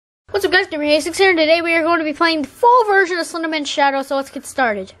What's up guys, Gamer86 here, and today we are going to be playing the full version of Slenderman Shadow, so let's get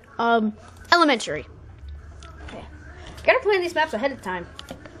started. Elementary. Okay. Gotta plan these maps ahead of time.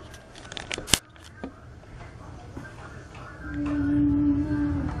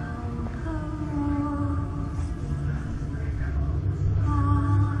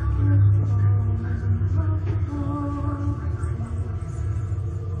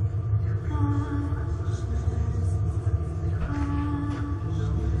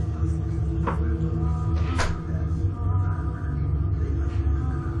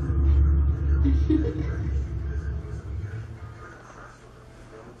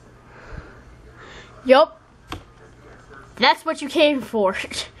 Yup. That's what you came for.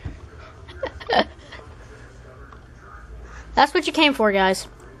 That's what you came for, guys.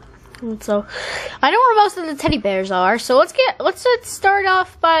 And so, I know where most of the teddy bears are, so let's start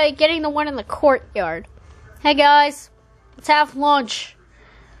off by getting the one in the courtyard. Hey guys, let's have lunch.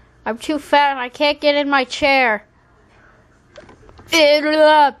 I'm too fat and I can't get in my chair.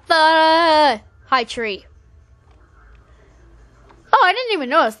 Hi, tree. Oh, I didn't even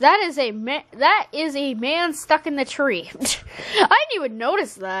notice. That is a man stuck in the tree. I didn't even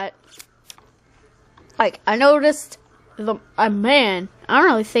notice that. Like, I noticed a man. I don't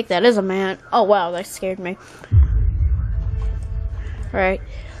really think that is a man. Oh, wow, that scared me. Alright.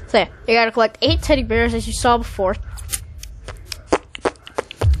 So, yeah, you gotta collect 8 teddy bears, as you saw before.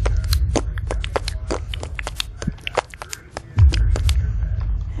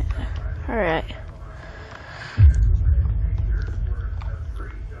 Alright.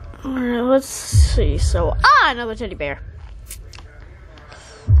 Alright, let's see. So, another teddy bear.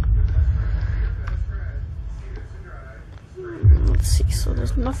 Let's see. So,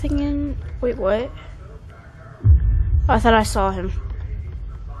 there's nothing in. Wait, what? Oh, I thought I saw him.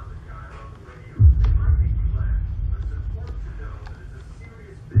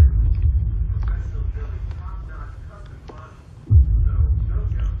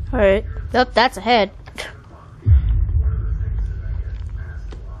 Alright. Nope, that's a head.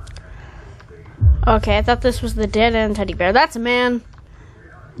 Okay, I thought this was the dead end teddy bear. That's a man.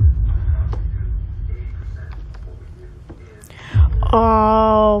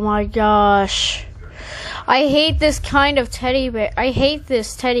 Oh my gosh. I hate this kind of teddy bear. I hate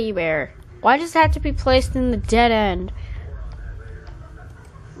this teddy bear. Why does it have to be placed in the dead end?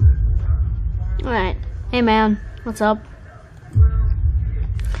 Alright. Hey man, what's up?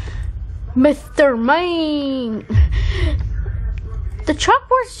 Mr. Mine! The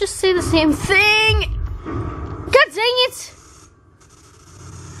chalkboards just say the same thing! God dang it!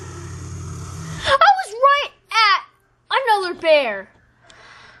 I was right at another bear!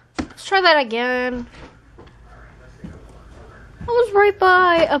 Let's try that again. I was right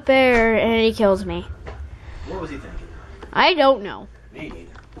by a bear and he kills me. What was he thinking? I don't know. Me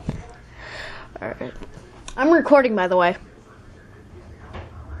neither. Alright. I'm recording, by the way.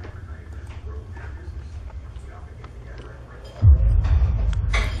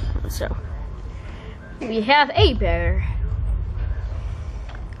 So, we have a bear.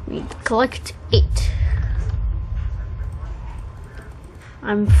 We collect 8.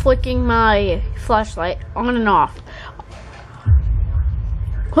 I'm flicking my flashlight on and off.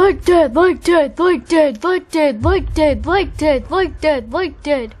 Like dead, like dead, like dead, like dead, like dead, like dead, like dead, like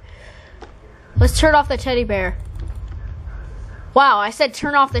dead. Let's turn off the teddy bear. Wow, I said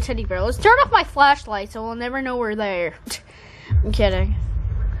turn off the teddy bear. Let's turn off my flashlight so we'll never know we're there. I'm kidding.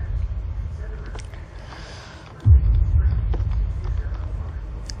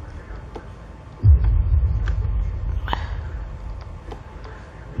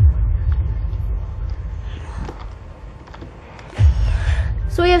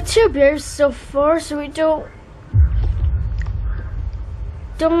 So we have 2 bears so far, so we don't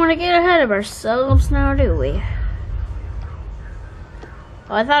want to get ahead of ourselves now, do we?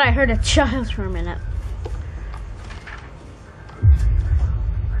 Oh, I thought I heard a child for a minute.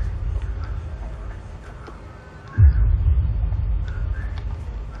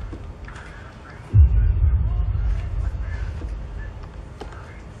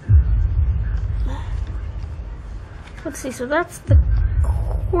 Let's see, so that's the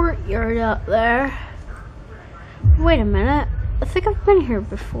courtyard up there. Wait a minute. I think I've been here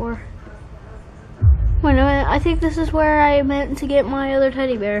before. Wait a minute. I think this is where I meant to get my other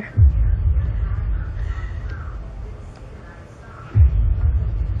teddy bear.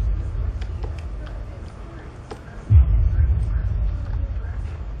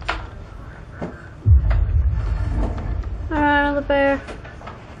 Alright, another bear.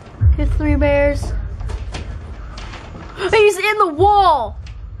 Here's 3 bears. He's in the wall!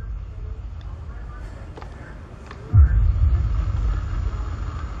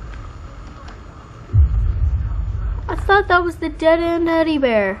 thought that was the dead-end teddy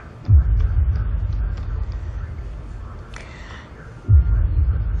bear.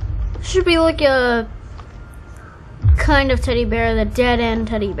 Should be like a kind of teddy bear, the dead-end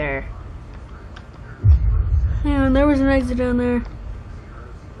teddy bear. Yeah, and there was an exit down there.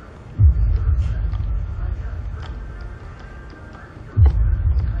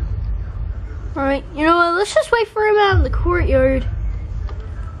 Alright, you know what? Let's just wait for him out in the courtyard.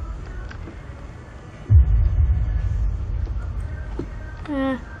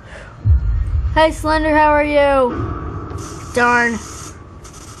 Hey, Slender, how are you? Darn.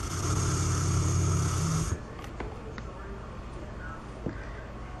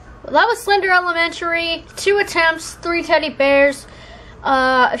 Well, that was Slender Elementary. 2 attempts, 3 teddy bears.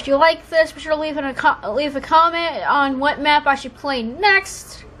 If you like this, be sure to leave a comment on what map I should play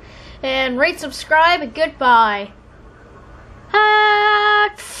next. And rate, subscribe, and goodbye.